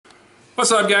What's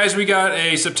up, guys? We got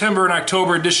a September and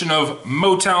October edition of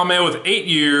MoTown Mail with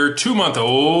 8-year,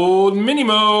 2-month-old Mini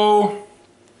Mo.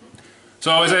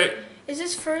 So is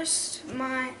this first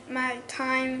my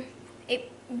time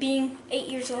being 8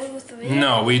 years old with the video?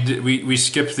 No, we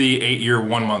skipped the 8-year,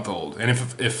 1-month-old. And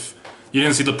if you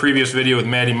didn't see the previous video with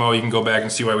Maddie Mo, you can go back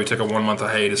and see why we took a 1 month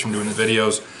hiatus from doing the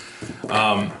videos.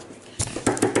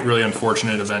 Really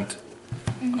unfortunate event.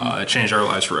 It changed our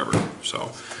lives forever.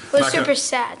 So. It was super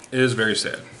sad. It is very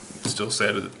sad. It's still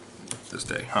sad to this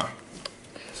day, huh?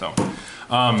 So,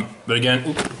 but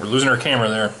again, we're losing our camera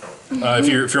there.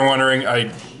 If you're wondering,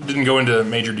 I didn't go into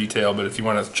major detail, but if you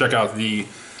want to check out the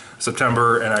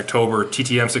September and October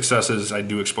TTM successes, I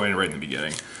do explain it right in the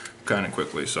beginning, kind of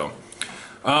quickly. So,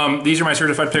 these are my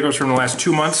certified pickups from the last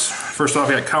 2 months. First off,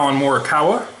 I got Colin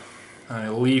Morikawa,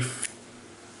 a Leaf,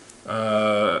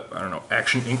 I don't know,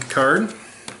 Action Ink card.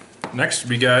 Next,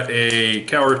 we got a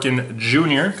Cal Ripken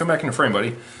Jr. Come back in the frame,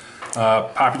 buddy.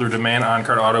 Popular demand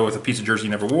on-card auto with a piece of jersey he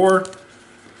never wore.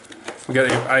 We got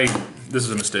this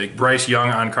is a mistake. Bryce Young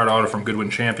on-card auto from Goodwin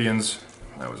Champions.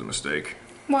 That was a mistake.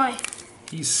 Why?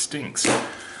 He stinks.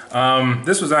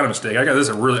 This was not a mistake. I got this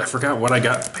I forgot what I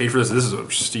got paid for this. This is a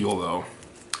steal, though.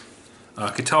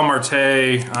 Ketel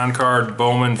Marte on-card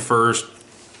Bowman first.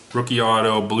 Rookie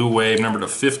auto, Blue Wave, number to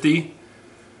 50.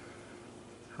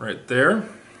 Right there.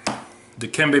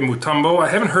 Dikembe Mutombo. I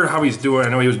haven't heard how he's doing. I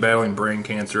know he was battling brain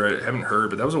cancer. I haven't heard,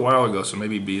 but that was a while ago, so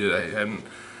maybe he beat it. I hadn't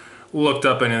looked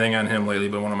up anything on him lately,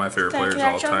 but one of my favorite players of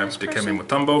all time. Dikembe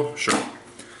Mutombo. Sure.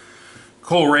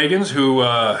 Cole Reagans, who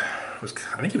I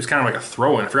think he was kind of like a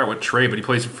throw-in. I forgot what trade, but he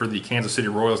plays for the Kansas City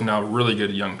Royals now. Really good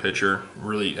young pitcher.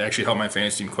 Really actually helped my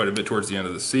fantasy team quite a bit towards the end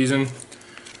of the season.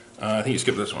 I think you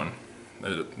skipped this one.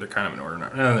 They're kind of in order now.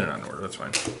 No, they're not in order. That's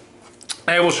fine.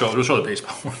 Hey, we'll show the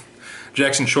baseball one.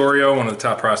 Jackson Chourio, one of the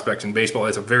top prospects in baseball.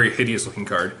 It's a very hideous looking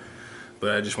card,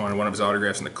 but I just wanted one of his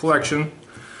autographs in the collection.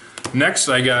 Next,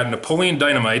 I got Napoleon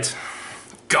Dynamite.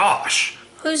 Gosh!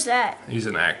 Who's that? He's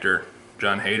an actor.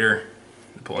 John Hader.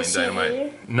 Napoleon Is he Dynamite.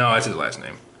 Hader? No, that's his last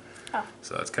name. Oh.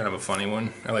 So that's kind of a funny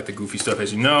one. I like the goofy stuff,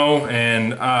 as you know.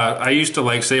 And I used to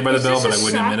like Saved by the Bell, but I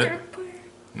wouldn't admit it. Player?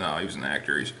 No, he was an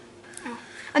actor.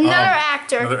 Another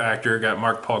actor. Another actor. Got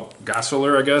Mark Paul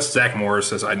Gosselaar, I guess. Zach Morris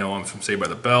says I know him from Saved by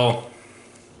the Bell.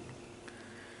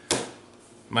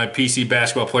 My PC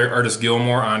basketball player, Artis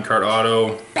Gilmore, on-card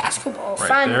auto. Basketball, right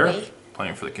finally. There.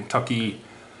 Playing for the Kentucky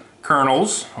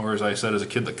Colonels, or as I said as a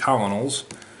kid, the Colonels.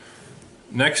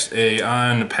 Next,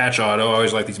 on patch auto. I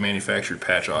always like these manufactured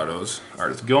patch autos.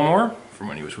 Artis Gilmore, from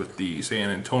when he was with the San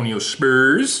Antonio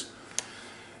Spurs.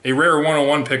 A rare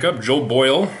 101 pickup, Joe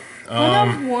Boyle.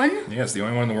 101? Yeah, it's the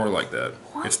only one in the world like that.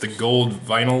 What? It's the gold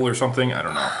vinyl or something. I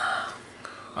don't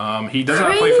know. He does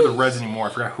not play for the Reds anymore.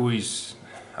 I forgot who he's...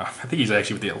 I think he's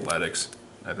actually with the Athletics,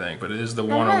 I think. But it is the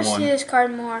 101. I want to see this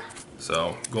card more.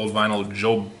 So, gold vinyl,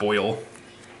 Joe Boyle.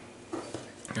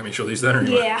 Let me show these then? Or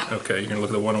yeah. Okay, you're going to look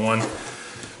at the 101.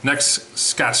 Next,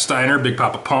 Scott Steiner, Big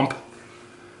Papa Pump.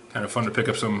 Kind of fun to pick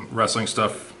up some wrestling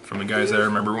stuff from the guys there. I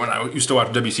remember when I used to watch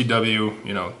WCW,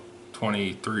 you know,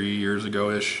 23 years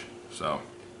ago-ish. So,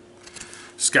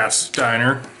 Scott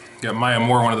Steiner. Got Maya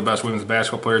Moore, one of the best women's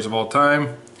basketball players of all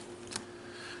time.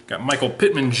 Got Michael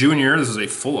Pittman Jr. This is a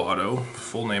full auto,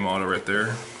 full name auto right there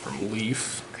from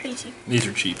Leaf. Crazy. These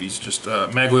are cheapies. Just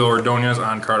Maglio Ordonez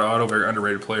on-card auto, very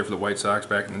underrated player for the White Sox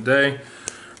back in the day.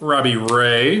 Robbie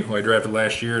Ray, who I drafted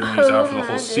last year, and he's out for the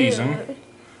whole season.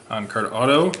 On-card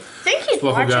auto. Think he's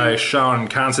Local watching. guy Sean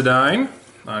Considine,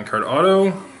 on-card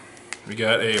auto. We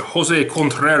got a Jose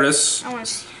Contreras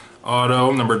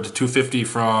auto, number 250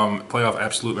 from Playoff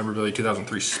Absolute Memorabilia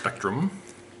 2003 Spectrum.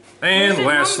 And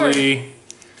lastly,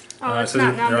 it's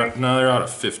not numbered. they're out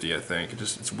of 50, I think.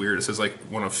 It's weird. It says like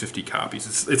one of 50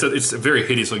 copies. It's a very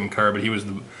hideous looking card, but he was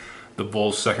the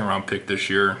Bulls' second round pick this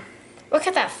year. Look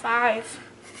at that 5.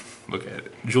 Look at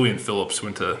it. Julian Phillips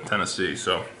went to Tennessee,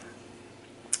 so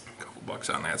a couple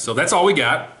bucks on that. So that's all we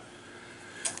got.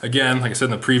 Again, like I said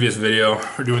in the previous video,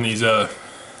 we're doing these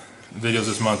videos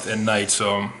this month at night,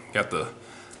 so got the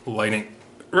lighting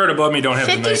right above me. Don't have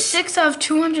 56 the nice. of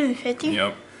 250?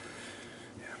 Yep.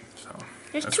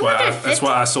 There's That's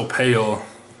why I'm so pale.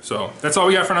 So that's all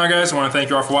we got for now, guys. I want to thank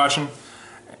you all for watching.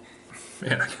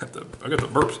 Man, I got the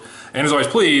burps. And as always,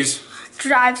 please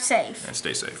drive safe and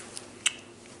stay safe.